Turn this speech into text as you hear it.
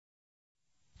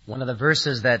One of the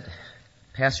verses that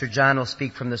Pastor John will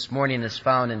speak from this morning is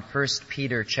found in 1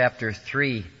 Peter chapter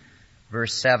 3,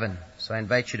 verse 7. So I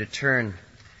invite you to turn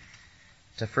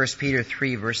to 1 Peter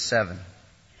 3, verse 7.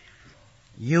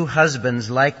 You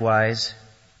husbands likewise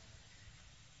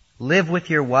live with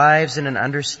your wives in an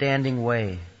understanding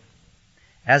way,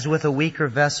 as with a weaker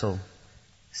vessel,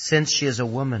 since she is a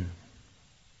woman,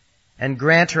 and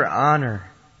grant her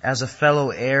honor as a fellow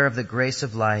heir of the grace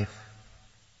of life,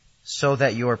 so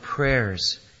that your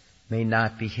prayers may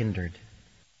not be hindered.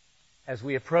 As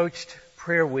we approached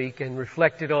prayer week and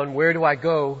reflected on where do I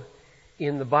go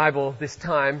in the Bible this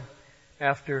time,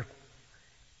 after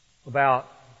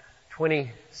about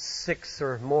 26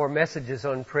 or more messages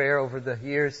on prayer over the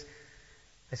years,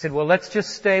 I said, well, let's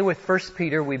just stay with 1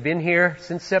 Peter. We've been here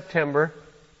since September.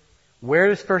 Where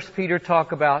does 1 Peter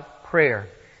talk about prayer?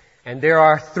 And there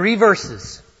are 3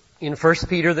 verses in 1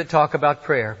 Peter that talk about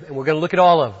prayer. And we're going to look at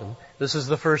all of them. This is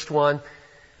the first one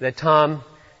that Tom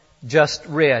just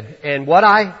read. And what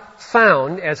I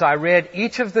found as I read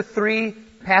each of the 3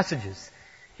 passages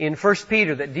in 1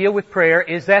 Peter that deal with prayer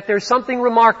is that there's something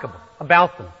remarkable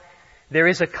about them. There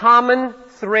is a common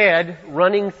thread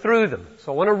running through them.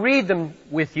 So I want to read them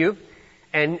with you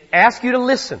and ask you to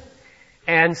listen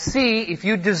and see if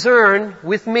you discern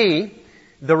with me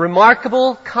the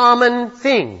remarkable common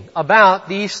thing about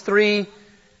these 3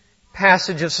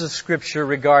 passages of Scripture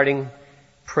regarding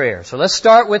prayer. So let's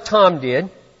start with Tom did.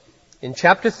 In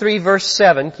chapter 3, verse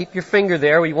 7, keep your finger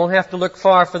there. You won't have to look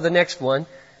far for the next one.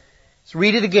 Let's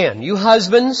read it again. You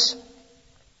husbands,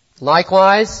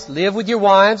 likewise, live with your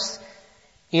wives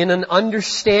in an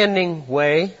understanding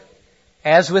way,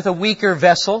 as with a weaker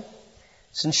vessel,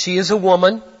 since she is a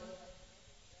woman,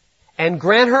 and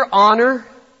grant her honor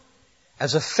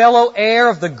as a fellow heir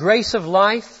of the grace of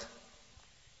life,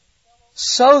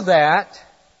 so that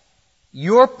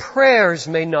your prayers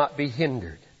may not be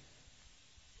hindered.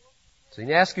 So you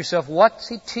can ask yourself, what's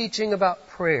he teaching about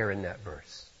prayer in that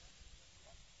verse?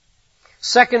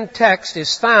 Second text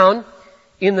is found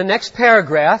in the next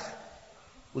paragraph.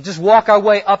 We'll just walk our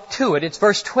way up to it. It's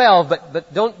verse 12,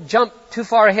 but don't jump too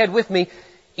far ahead with me.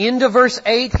 Into verse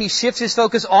 8, he shifts his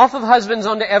focus off of husbands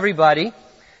onto everybody,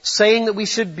 saying that we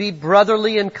should be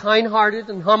brotherly and kind-hearted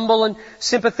and humble and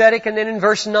sympathetic. And then in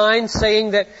verse 9,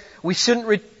 saying that we shouldn't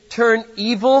return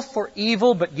evil for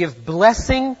evil, but give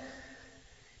blessing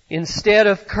instead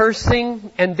of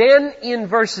cursing. And then in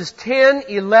verses 10,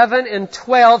 11, and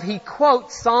 12, he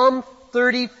quotes Psalm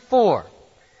 34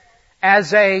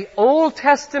 as a Old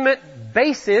Testament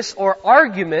basis or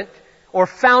argument or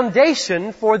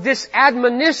foundation for this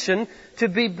admonition to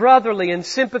be brotherly and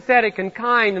sympathetic and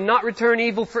kind and not return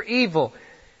evil for evil.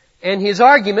 And his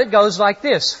argument goes like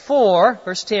this. For,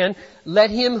 verse 10, let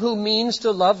him who means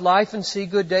to love life and see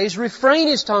good days refrain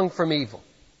his tongue from evil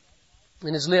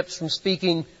and his lips from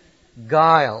speaking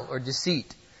guile or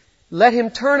deceit. Let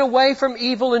him turn away from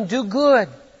evil and do good.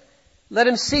 Let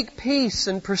him seek peace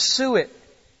and pursue it.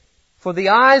 For the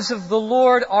eyes of the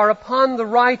Lord are upon the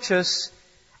righteous,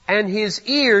 and His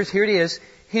ears, here it is,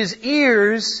 His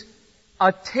ears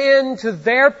attend to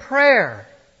their prayer.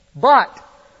 But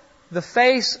the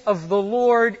face of the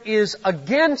Lord is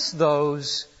against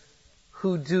those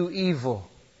who do evil.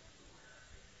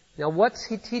 Now what's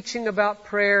he teaching about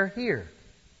prayer here?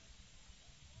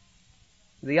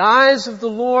 The eyes of the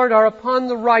Lord are upon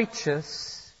the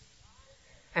righteous,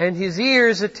 and His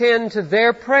ears attend to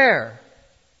their prayer.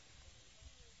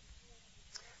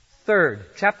 Third,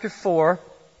 chapter 4,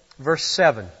 verse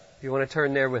 7. If you want to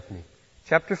turn there with me.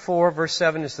 Chapter 4, verse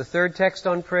 7 is the third text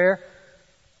on prayer.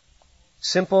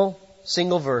 Simple,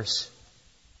 single verse.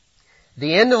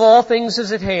 The end of all things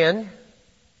is at hand.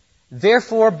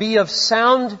 Therefore be of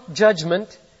sound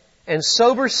judgment and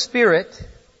sober spirit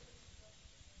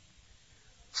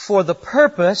for the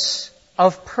purpose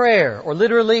of prayer, or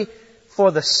literally, for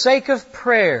the sake of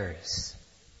prayers.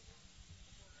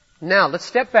 Now, let's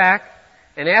step back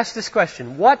and ask this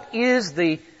question. What is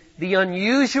the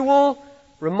unusual,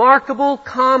 remarkable,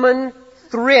 common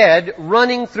thread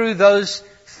running through those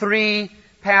 3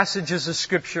 passages of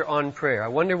Scripture on prayer? I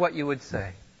wonder what you would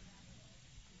say.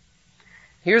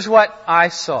 Here's what I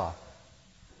saw.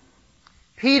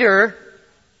 Peter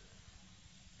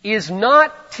is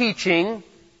not teaching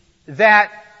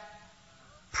that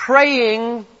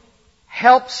praying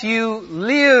helps you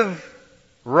live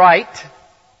right.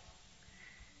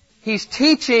 He's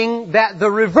teaching that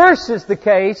the reverse is the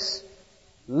case.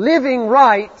 Living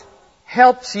right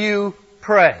helps you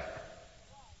pray.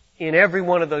 In every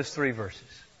one of those 3 verses.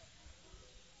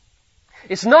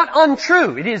 It's not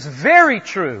untrue. It is very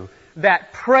true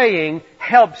that praying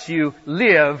helps you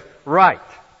live right.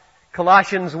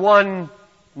 Colossians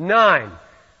 1:9.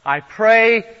 I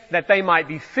pray that they might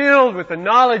be filled with the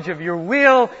knowledge of your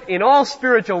will in all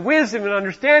spiritual wisdom and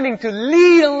understanding to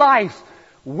lead a life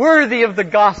worthy of the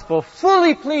gospel,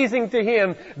 fully pleasing to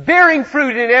Him, bearing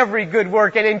fruit in every good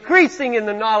work and increasing in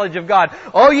the knowledge of God.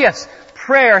 Oh yes,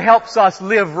 prayer helps us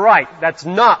live right. That's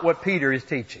not what Peter is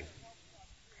teaching.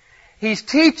 He's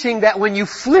teaching that when you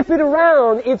flip it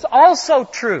around, it's also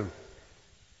true.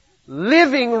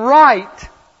 Living right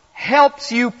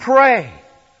helps you pray,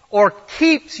 or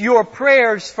keeps your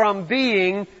prayers from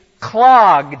being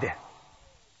clogged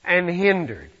and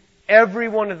hindered. Every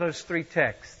one of those three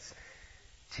texts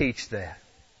teach that.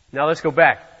 Now let's go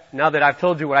back. Now that I've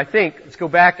told you what I think, let's go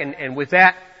back and with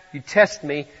that, you test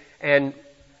me, and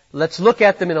let's look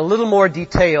at them in a little more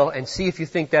detail and see if you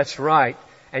think that's right.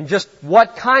 And just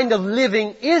what kind of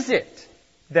living is it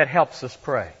that helps us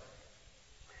pray?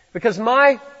 Because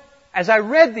as I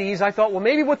read these, I thought, well,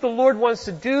 maybe what the Lord wants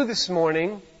to do this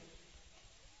morning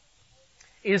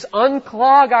is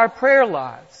unclog our prayer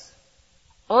lives,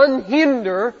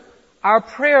 unhinder our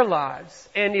prayer lives.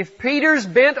 And if Peter's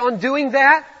bent on doing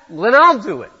that, then I'll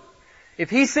do it. If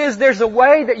he says there's a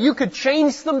way that you could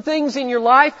change some things in your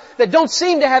life that don't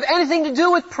seem to have anything to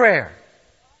do with prayer,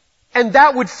 and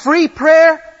that would free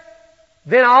prayer,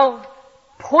 then I'll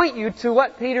point you to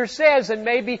what Peter says, and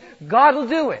maybe God will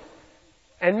do it.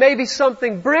 And maybe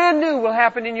something brand new will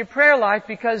happen in your prayer life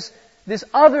because this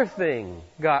other thing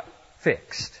got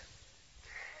fixed.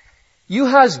 You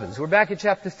husbands, we're back in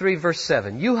chapter 3, verse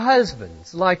 7. You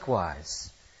husbands,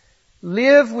 likewise,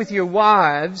 live with your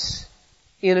wives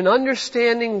in an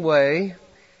understanding way,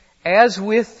 as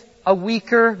with a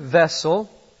weaker vessel,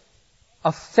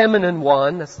 a feminine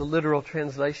one, that's the literal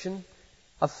translation,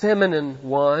 a feminine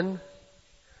one,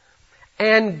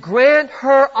 and grant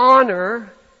her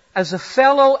honor as a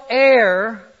fellow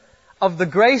heir of the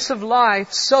grace of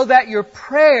life, so that your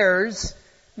prayers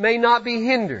may not be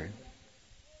hindered.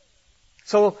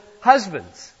 So,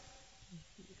 husbands,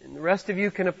 and the rest of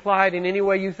you can apply it in any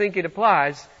way you think it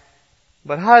applies,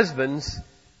 but husbands,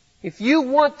 if you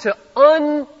want to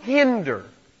unhinder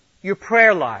your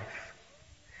prayer life,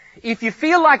 if you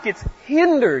feel like it's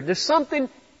hindered, there's something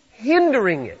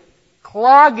hindering it,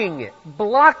 clogging it,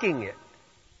 blocking it,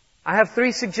 I have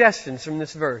 3 suggestions from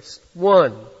this verse.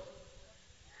 1,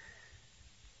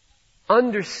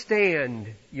 understand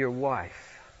your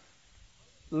wife.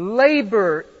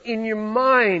 Labor in your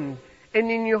mind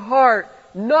and in your heart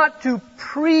not to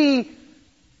prejudge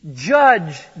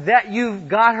that you've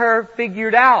got her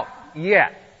figured out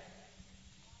yet.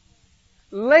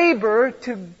 Labor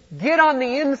to get on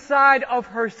the inside of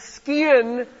her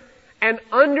skin and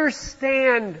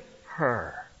understand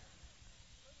her.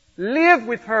 Live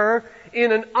with her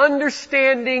in an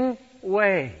understanding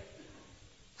way.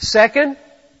 2,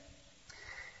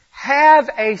 have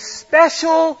a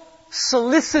special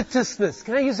solicitousness.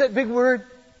 Can I use that big word?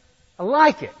 I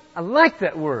like it. I like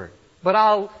that word. But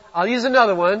I'll use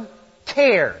another one.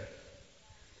 Care.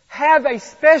 Have a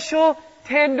special,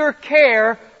 tender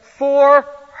care for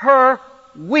her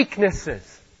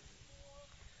weaknesses.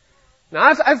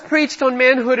 Now, I've preached on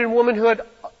manhood and womanhood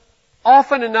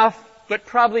often enough, but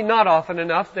probably not often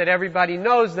enough, that everybody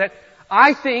knows that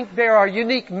I think there are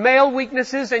unique male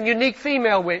weaknesses and unique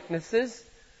female weaknesses.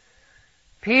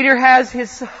 Peter has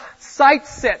his sights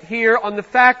set here on the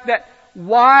fact that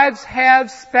wives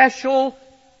have special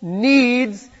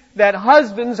needs that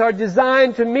husbands are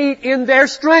designed to meet in their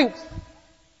strength.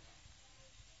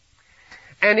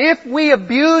 And if we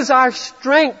abuse our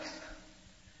strength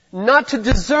not to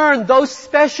discern those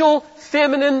special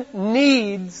feminine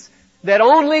needs that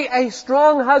only a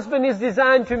strong husband is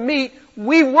designed to meet,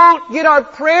 we won't get our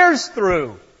prayers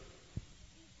through.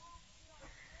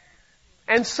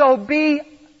 And so be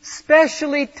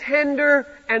specially tender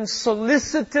and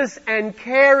solicitous and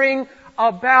caring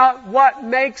about what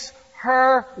makes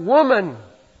her woman,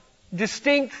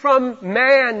 distinct from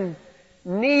man,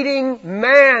 needing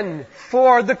man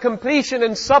for the completion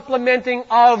and supplementing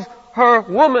of her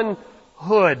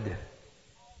womanhood.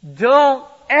 Don't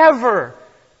ever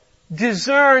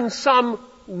discern some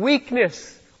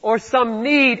weakness or some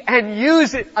need and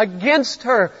use it against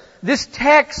her. This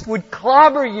text would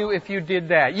clobber you if you did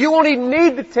that. You won't even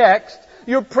need the text.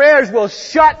 Your prayers will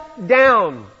shut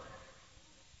down.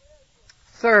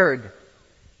 3,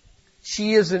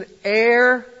 she is an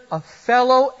heir, a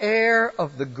fellow heir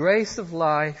of the grace of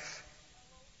life.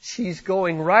 She's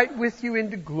going right with you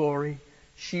into glory.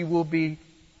 She will be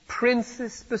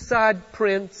princess beside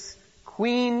prince,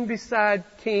 queen beside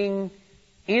king,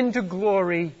 into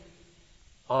glory.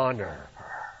 Honor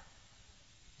her.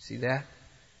 See that?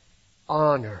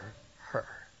 Honor her.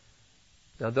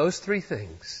 Now those three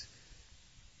things.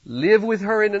 Live with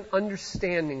her in an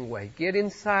understanding way. Get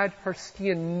inside her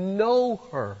skin. Know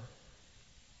her.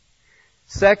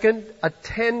 Second, a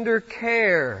tender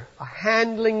care, a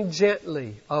handling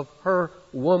gently of her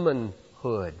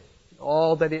womanhood,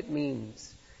 all that it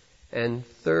means. And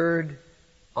third,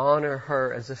 honor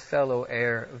her as a fellow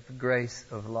heir of the grace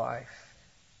of life.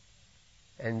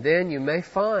 And then you may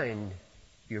find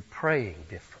you're praying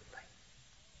differently.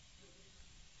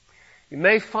 You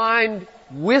may find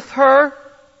with her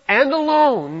and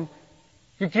alone,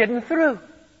 you're getting through.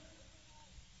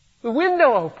 The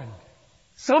window opened.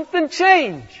 Something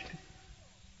changed.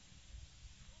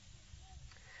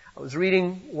 I was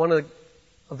reading one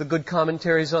of the good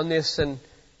commentaries on this, and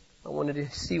I wanted to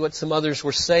see what some others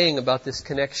were saying about this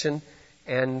connection.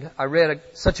 And I read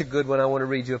such a good one, I want to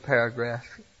read you a paragraph.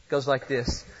 It goes like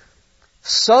this.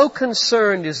 So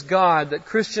concerned is God that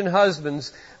Christian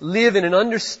husbands live in an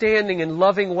understanding and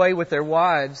loving way with their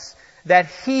wives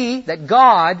that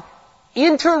God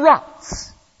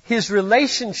interrupts His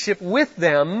relationship with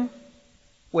them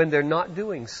when they're not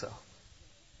doing so.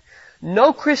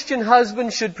 No Christian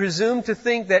husband should presume to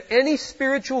think that any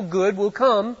spiritual good will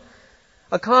come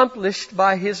accomplished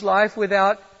by his life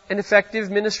without an effective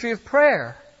ministry of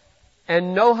prayer.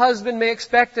 And no husband may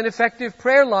expect an effective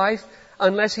prayer life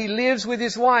unless he lives with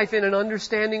his wife in an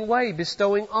understanding way,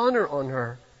 bestowing honor on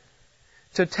her.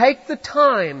 To take the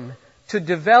time to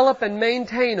develop and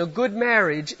maintain a good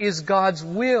marriage is God's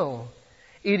will.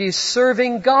 It is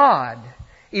serving God.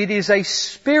 It is a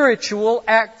spiritual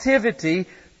activity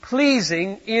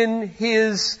pleasing in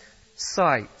His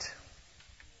sight.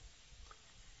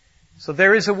 So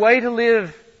there is a way to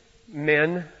live,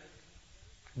 men.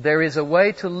 There is a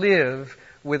way to live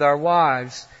with our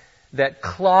wives that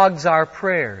clogs our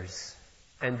prayers.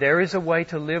 And there is a way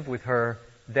to live with her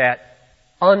that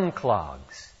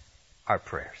unclogs our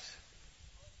prayers.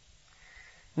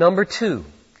 Number 2.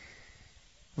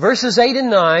 Verses 8 and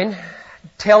 9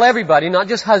 tell everybody, not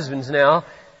just husbands now,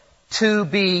 to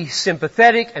be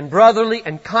sympathetic and brotherly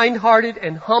and kind-hearted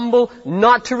and humble,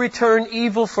 not to return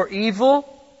evil for evil,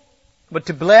 but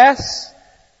to bless.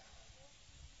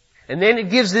 And then it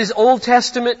gives this Old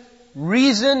Testament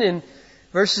reason in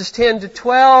verses 10 to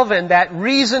 12, and that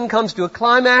reason comes to a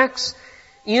climax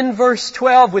in verse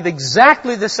 12 with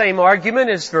exactly the same argument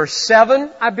as verse 7,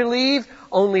 I believe,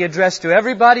 only addressed to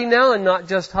everybody now and not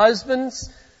just husbands.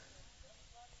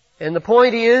 And the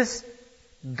point is,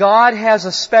 God has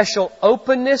a special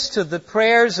openness to the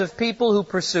prayers of people who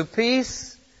pursue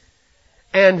peace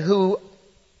and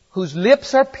whose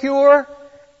lips are pure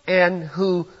and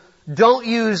who don't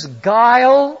use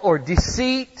guile or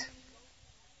deceit.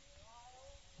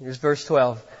 Here's verse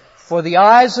 12. For the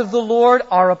eyes of the Lord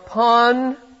are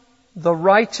upon the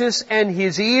righteous, and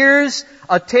His ears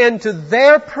attend to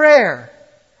their prayer.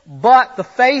 But the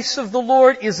face of the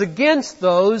Lord is against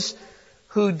those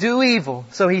who do evil.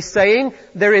 So He's saying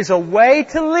there is a way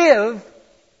to live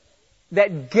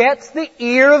that gets the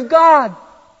ear of God.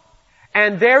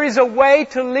 And there is a way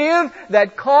to live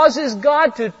that causes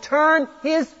God to turn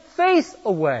His face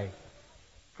away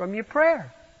from your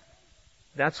prayer.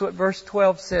 That's what verse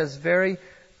 12 says very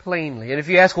plainly. And if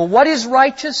you ask, well, what is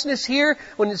righteousness here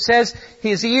when it says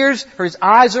His ears, or His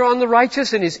eyes are on the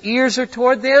righteous and His ears are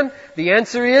toward them? The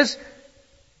answer is,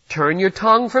 turn your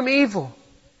tongue from evil.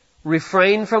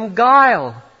 Refrain from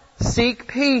guile. Seek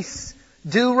peace.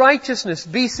 Do righteousness.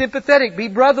 Be sympathetic. Be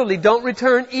brotherly. Don't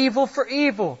return evil for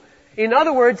evil. In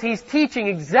other words, He's teaching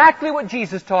exactly what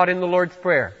Jesus taught in the Lord's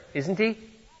Prayer, isn't He?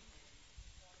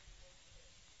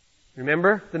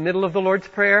 Remember the middle of the Lord's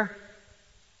Prayer?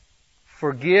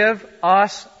 Forgive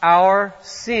us our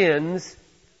sins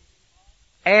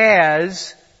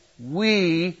as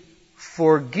we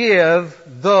forgive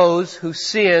those who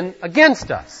sin against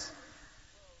us.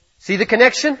 See the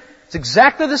connection? It's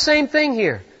exactly the same thing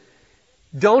here.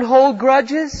 Don't hold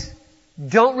grudges.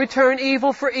 Don't return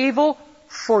evil for evil.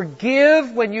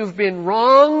 Forgive when you've been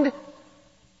wronged.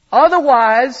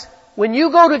 Otherwise, when you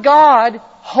go to God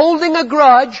holding a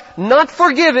grudge, not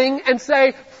forgiving, and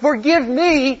say, forgive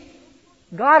me,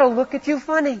 God will look at you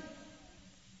funny.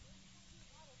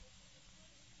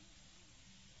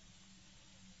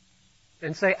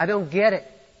 And say, I don't get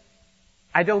it.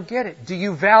 I don't get it. Do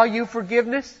you value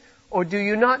forgiveness or do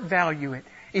you not value it?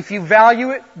 If you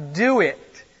value it, do it.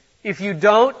 If you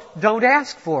don't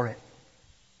ask for it.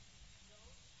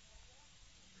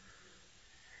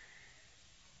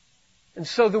 And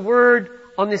so the word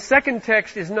on this second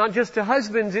text is not just to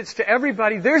husbands, it's to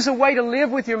everybody. There's a way to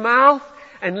live with your mouth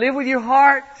and live with your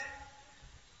heart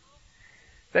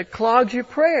that clogs your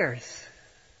prayers.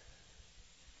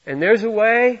 And there's a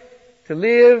way to to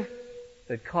live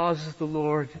that causes the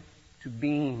Lord to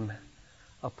beam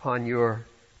upon your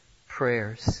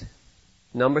prayers.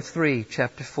 Number 3,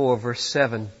 chapter 4, verse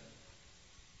 7.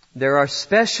 There are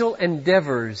special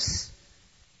endeavors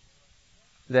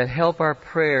that help our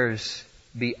prayers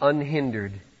be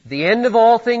unhindered. The end of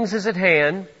all things is at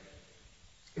hand.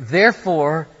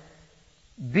 Therefore,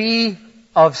 be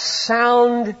of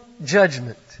sound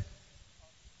judgment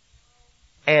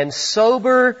and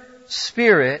sober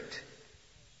spirit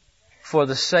for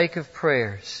the sake of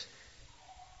prayers.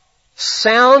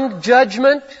 Sound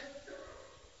judgment.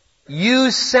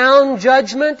 Use sound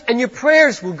judgment and your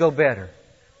prayers will go better.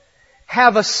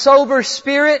 Have a sober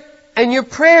spirit and your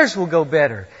prayers will go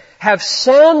better. Have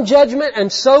sound judgment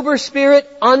and sober spirit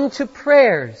unto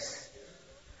prayers.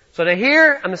 So now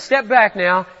here, I'm going to step back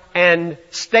now and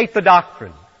state the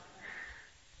doctrine.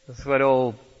 That's what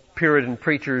old Puritan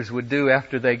preachers would do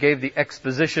after they gave the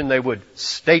exposition. They would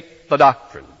state the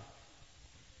doctrine.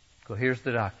 So here's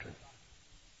the doctrine.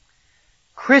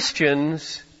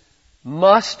 Christians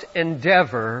must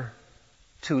endeavor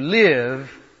to live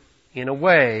in a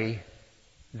way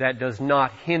that does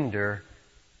not hinder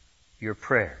your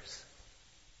prayers.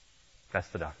 That's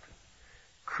the doctrine.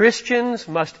 Christians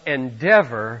must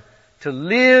endeavor to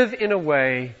live in a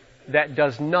way that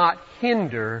does not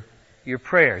hinder your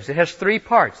prayers. It has 3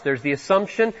 parts. There's the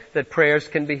assumption that prayers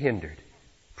can be hindered.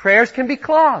 Prayers can be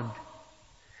clogged.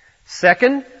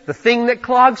 Second, the thing that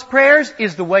clogs prayers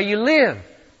is the way you live.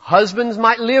 Husbands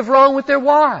might live wrong with their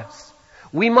wives.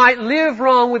 We might live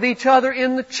wrong with each other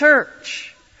in the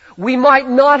church. We might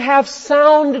not have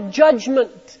sound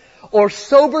judgment or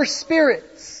sober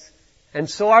spirits. And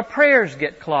so our prayers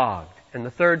get clogged. And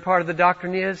the third part of the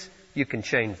doctrine is, you can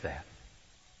change that.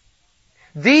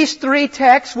 These 3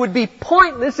 texts would be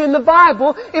pointless in the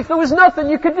Bible if there was nothing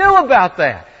you could do about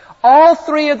that. All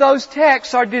 3 of those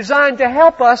texts are designed to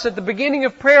help us at the beginning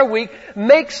of prayer week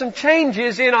make some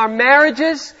changes in our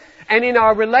marriages and in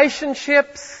our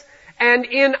relationships and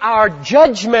in our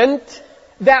judgment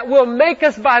that will make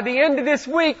us by the end of this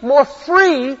week more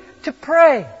free to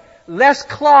pray. Less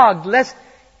clogged, less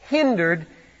hindered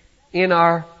in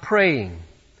our praying.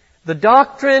 The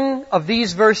doctrine of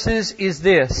these verses is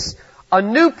this. A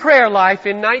new prayer life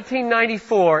in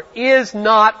 1994 is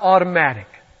not automatic.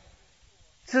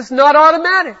 This is not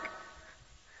automatic.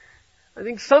 I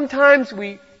think sometimes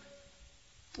we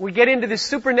get into this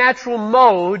supernatural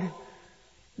mode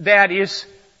that is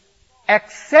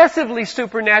excessively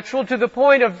supernatural to the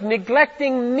point of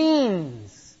neglecting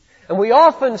means. And we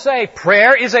often say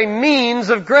prayer is a means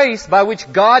of grace by which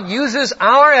God uses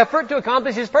our effort to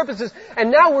accomplish His purposes.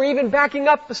 And now we're even backing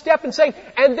up the step and saying,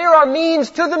 and there are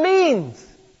means to the means.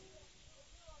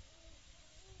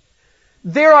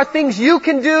 There are things you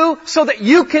can do so that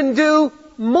you can do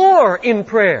more in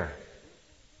prayer.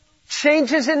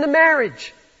 Changes in the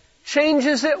marriage.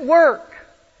 Changes at work.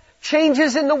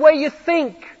 Changes in the way you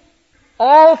think.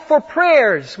 All for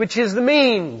prayers, which is the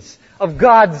means of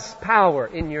God's power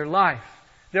in your life.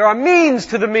 There are means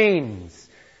to the means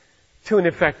to an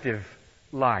effective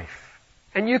life.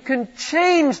 And you can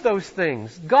change those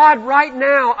things. God right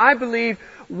now, I believe,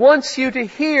 wants you to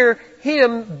hear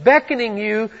Him beckoning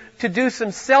you to do some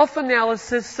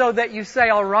self-analysis so that you say,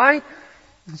 all right,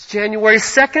 it's January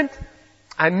 2nd.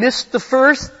 I missed the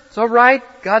 1st. It's all right.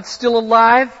 God's still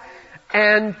alive.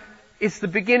 And it's the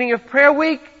beginning of prayer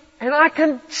week. And I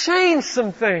can change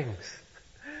some things.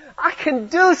 I can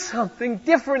do something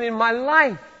different in my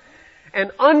life and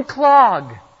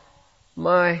unclog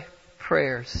my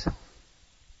prayers.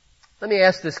 Let me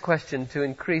ask this question to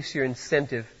increase your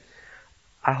incentive,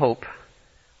 I hope,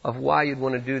 of why you'd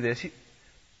want to do this.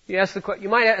 You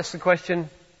might ask the question,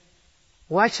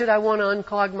 why should I want to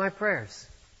unclog my prayers?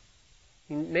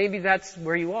 Maybe that's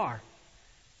where you are.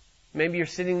 Maybe you're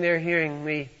sitting there hearing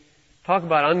me talk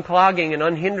about unclogging and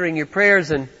unhindering your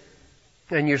prayers and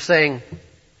you're saying,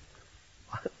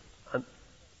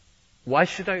 why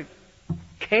should I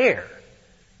care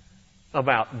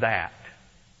about that?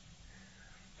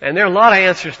 And there are a lot of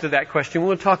answers to that question.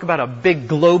 We'll talk about a big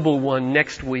global one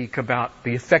next week about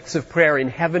the effects of prayer in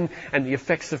heaven and the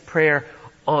effects of prayer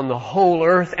on the whole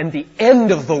earth and the end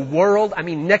of the world. I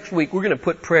mean, next week we're going to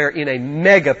put prayer in a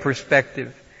mega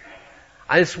perspective.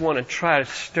 I just want to try to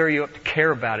stir you up to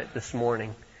care about it this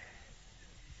morning.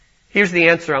 Here's the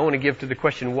answer I want to give to the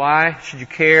question, why should you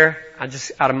care?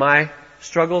 Out of my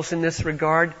struggles in this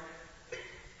regard,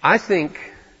 I think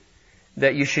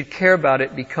that you should care about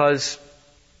it because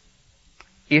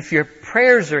if your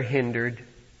prayers are hindered,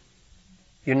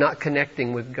 you're not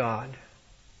connecting with God.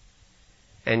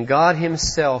 And God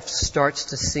Himself starts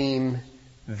to seem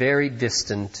very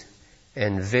distant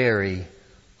and very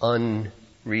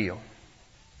unreal.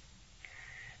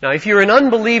 Now, if you're an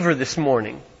unbeliever this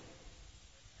morning,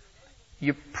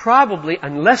 you probably,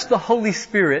 unless the Holy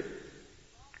Spirit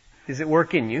is at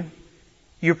work in you,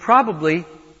 you're probably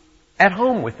at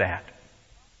home with that.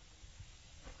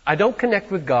 I don't connect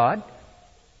with God.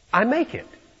 I make it.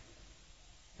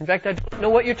 In fact, I don't know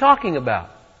what you're talking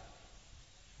about.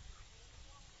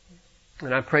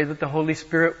 And I pray that the Holy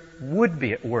Spirit would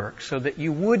be at work so that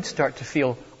you would start to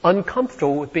feel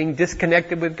uncomfortable with being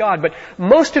disconnected with God. But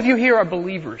most of you here are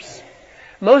believers.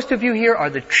 Most of you here are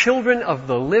the children of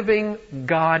the living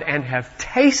God and have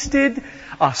tasted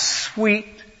a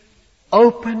sweet,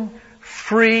 open,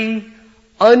 free,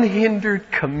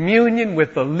 unhindered communion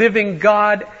with the living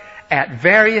God at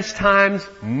various times,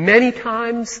 many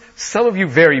times, some of you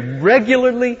very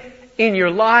regularly in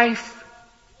your life.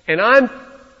 And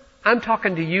I'm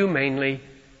talking to you mainly,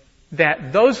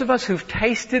 that those of us who've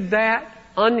tasted that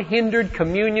unhindered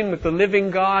communion with the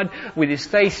living God, with His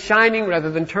face shining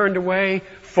rather than turned away,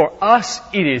 for us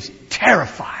it is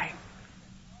terrifying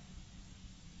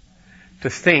to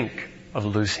think of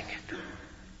losing it.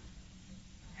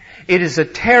 It is a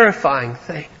terrifying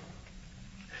thing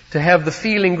to have the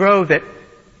feeling grow that you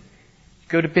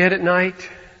go to bed at night,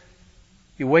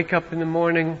 you wake up in the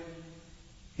morning,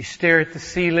 you stare at the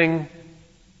ceiling,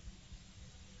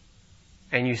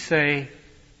 and you say,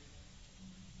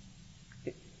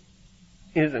 it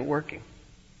isn't working.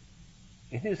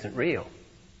 It isn't real.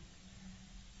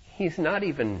 He's not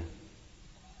even,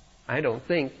 I don't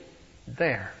think,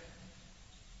 there.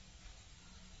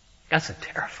 That's a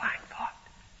terrifying thought.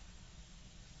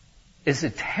 It's a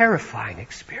terrifying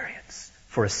experience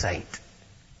for a saint.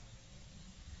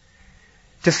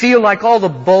 To feel like all the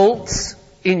bolts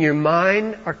in your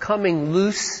mind are coming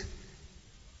loose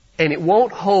and it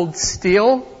won't hold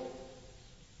still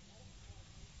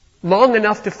long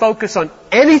enough to focus on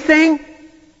anything,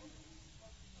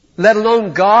 let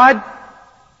alone God.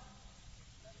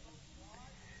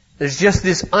 There's just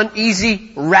this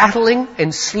uneasy rattling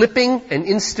and slipping and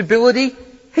instability.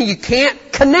 You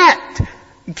can't connect.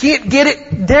 You can't get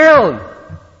it down.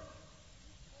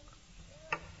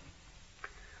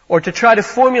 Or to try to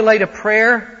formulate a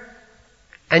prayer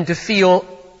and to feel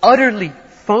utterly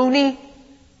phony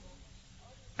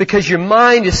because your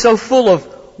mind is so full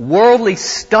of worldly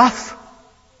stuff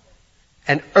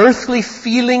and earthly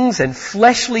feelings and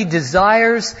fleshly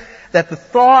desires that the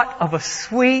thought of a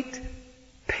sweet,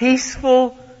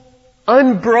 peaceful,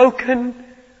 unbroken,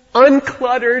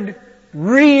 uncluttered,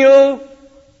 real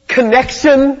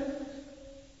connection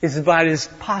is about as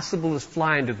possible as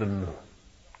flying to the moon.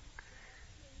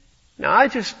 Now I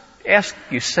just ask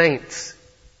you saints,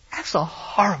 that's a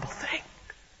horrible thing,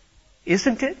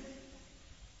 isn't it?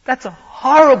 That's a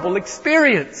horrible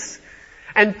experience.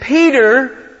 And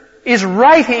Peter is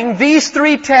writing these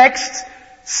 3 texts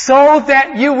so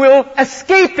that you will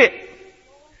escape it.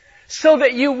 So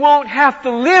that you won't have to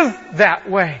live that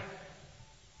way.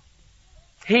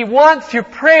 He wants your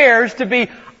prayers to be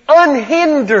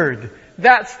unhindered.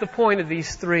 That's the point of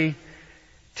these 3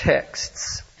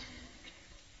 texts.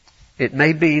 It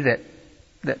may be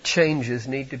that changes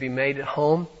need to be made at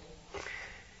home.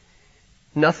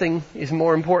 Nothing is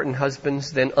more important,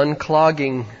 husbands, than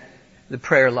unclogging the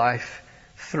prayer life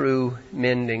through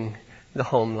mending the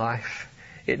home life.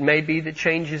 It may be that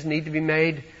changes need to be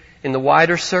made in the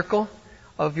wider circle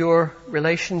of your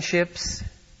relationships.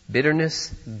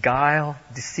 Bitterness, guile,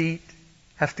 deceit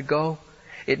have to go.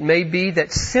 It may be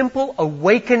that simple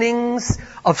awakenings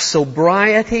of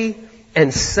sobriety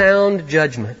and sound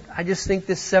judgment. I just think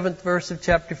this 7th verse of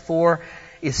chapter 4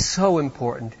 is so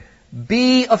important.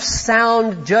 Be of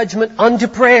sound judgment unto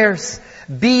prayers.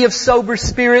 Be of sober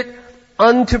spirit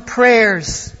unto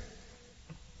prayers.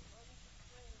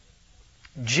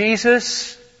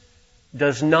 Jesus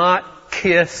does not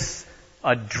kiss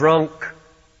a drunk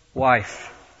wife.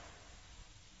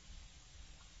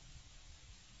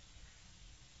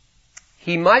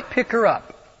 He might pick her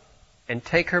up and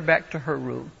take her back to her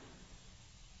room.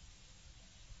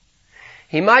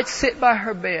 He might sit by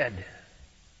her bed.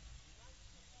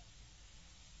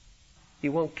 He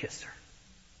won't kiss her.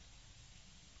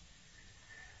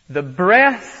 The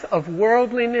breath of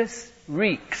worldliness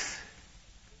reeks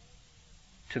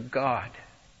to God.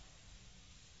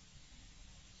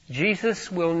 Jesus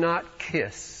will not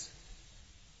kiss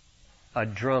a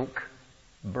drunk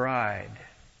bride.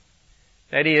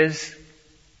 That is,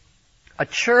 a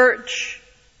church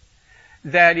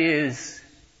that is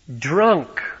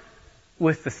drunk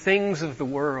with the things of the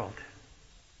world.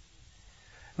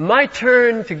 My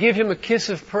turn to give Him a kiss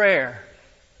of prayer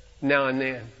now and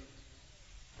then.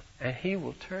 and He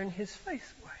will turn His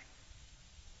face away.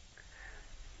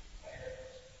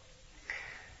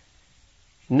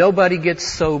 Nobody gets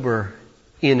sober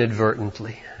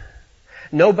inadvertently.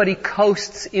 Nobody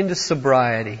coasts into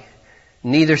sobriety.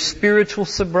 Neither spiritual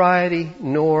sobriety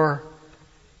nor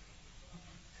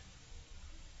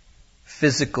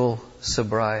physical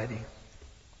sobriety.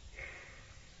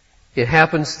 It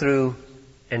happens through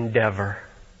endeavor.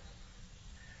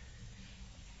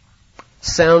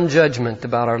 Sound judgment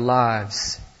about our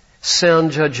lives.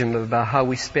 Sound judgment about how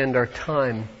we spend our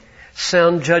time.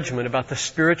 Sound judgment about the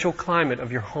spiritual climate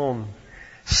of your home.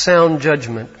 Sound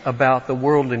judgment about the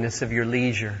worldliness of your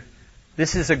leisure.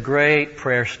 This is a great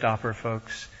prayer stopper,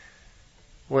 folks.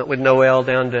 Went with Noel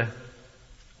down to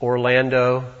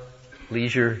Orlando,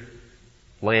 leisure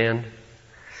land,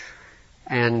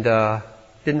 and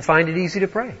didn't find it easy to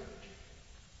pray.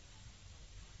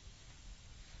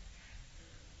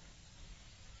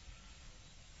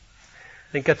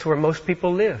 I think that's where most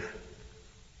people live.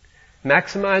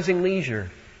 Maximizing leisure.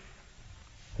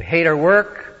 We hate our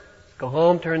work, go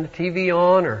home, turn the TV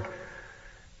on, or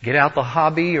get out the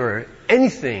hobby or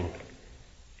anything.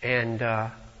 And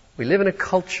we live in a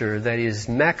culture that is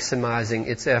maximizing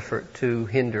its effort to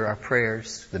hinder our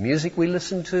prayers. The music we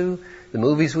listen to, the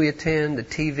movies we attend, the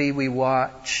TV we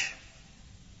watch.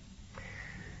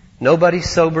 Nobody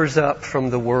sobers up from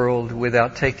the world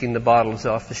without taking the bottles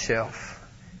off the shelf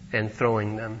and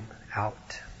throwing them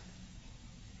out.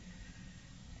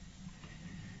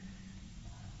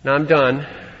 Now I'm done.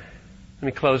 Let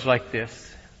me close like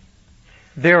this.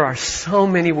 There are so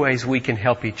many ways we can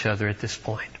help each other at this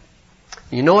point.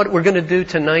 You know what we're going to do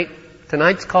tonight?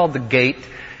 Tonight's called The Gate.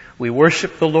 We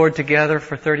worship the Lord together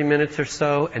for 30 minutes or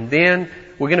so, and then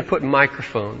we're going to put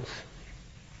microphones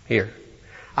here.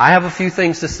 I have a few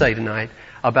things to say tonight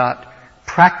about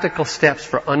practical steps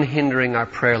for unhindering our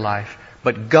prayer life,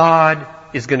 but God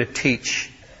is going to teach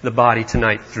the body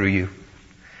tonight through you.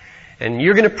 And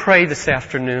you're going to pray this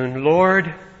afternoon,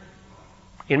 Lord,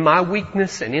 in my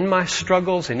weakness and in my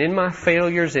struggles and in my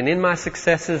failures and in my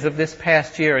successes of this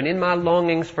past year and in my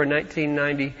longings for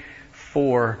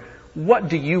 1994, what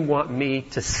do you want me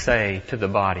to say to the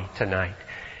body tonight?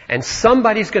 And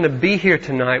somebody's going to be here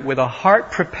tonight with a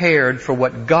heart prepared for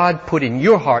what God put in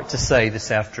your heart to say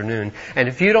this afternoon. And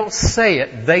if you don't say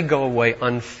it, they go away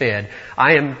unfed.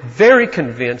 I am very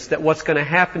convinced that what's going to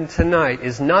happen tonight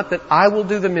is not that I will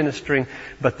do the ministering,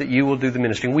 but that you will do the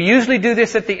ministering. We usually do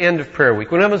this at the end of prayer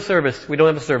week. We don't have a service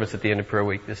at the end of prayer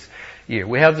week this year.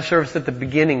 We have the service at the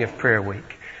beginning of prayer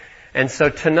week. And so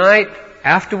tonight,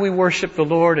 after we worship the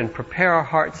Lord and prepare our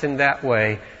hearts in that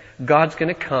way, God's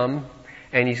going to come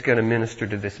and He's going to minister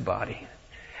to this body.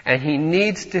 And He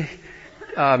needs to,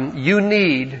 you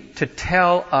need to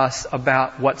tell us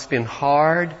about what's been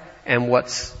hard and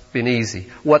what's been easy.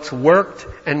 What's worked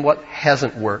and what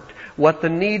hasn't worked. What the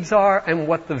needs are and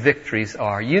what the victories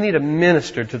are. You need to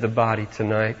minister to the body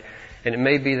tonight. And it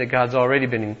may be that God's already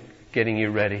been getting you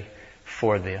ready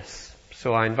for this.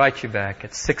 So I invite you back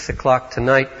at 6 o'clock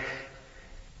tonight.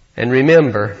 And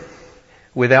remember,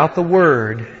 without the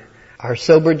Word, our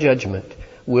sober judgment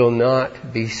will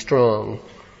not be strong.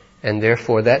 And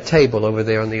therefore that table over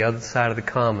there on the other side of the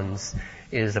commons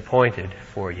is appointed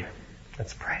for you.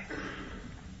 Let's pray.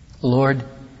 Lord,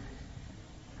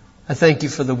 I thank you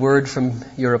for the word from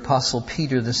your apostle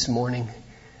Peter this morning,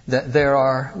 that there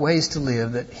are ways to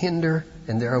live that hinder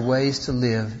and there are ways to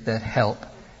live that help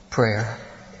prayer.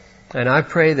 And I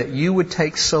pray that you would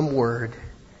take some word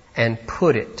and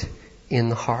put it in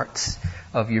the hearts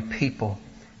of your people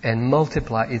and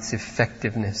multiply its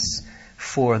effectiveness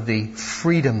for the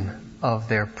freedom of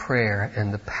their prayer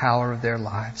and the power of their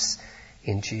lives.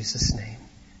 In Jesus' name,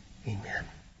 amen.